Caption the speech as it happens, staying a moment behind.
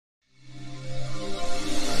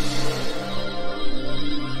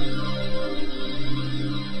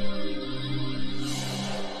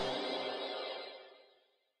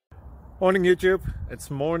Morning YouTube,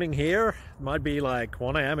 it's morning here. It might be like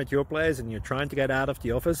 1 a.m. at your place and you're trying to get out of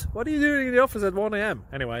the office. What are you doing in the office at 1 a.m?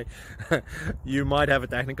 Anyway, you might have a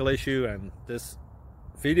technical issue and this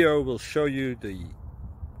video will show you the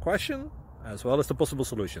question as well as the possible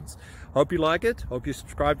solutions. Hope you like it, hope you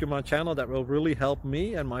subscribe to my channel. That will really help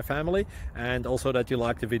me and my family, and also that you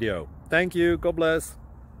like the video. Thank you, God bless.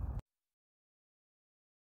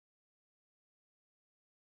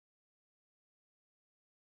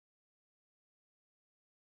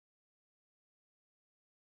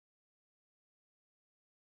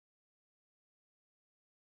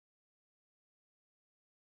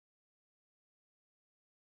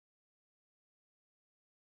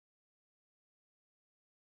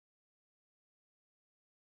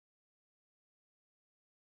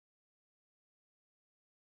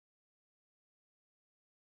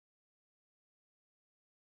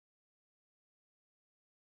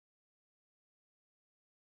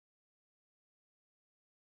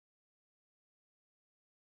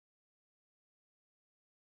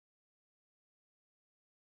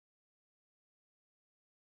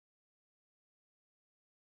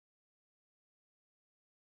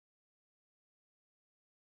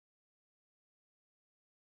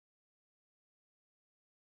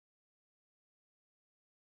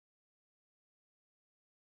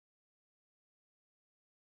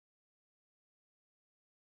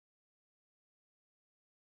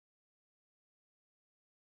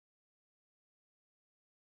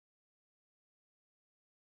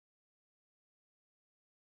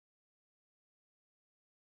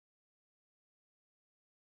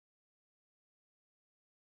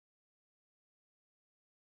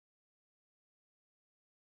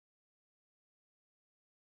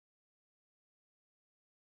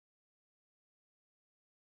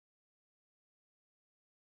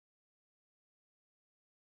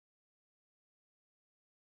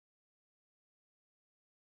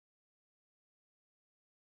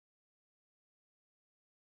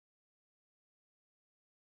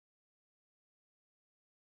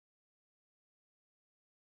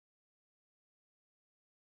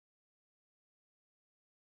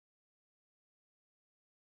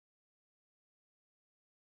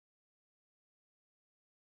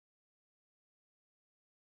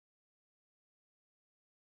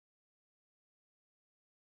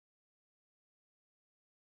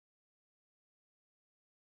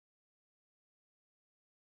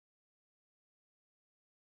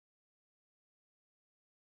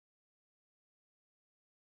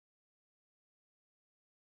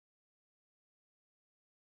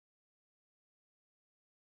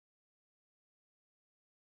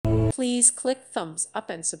 Please click thumbs up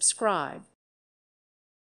and subscribe.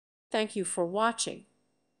 Thank you for watching.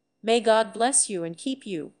 May God bless you and keep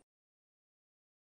you.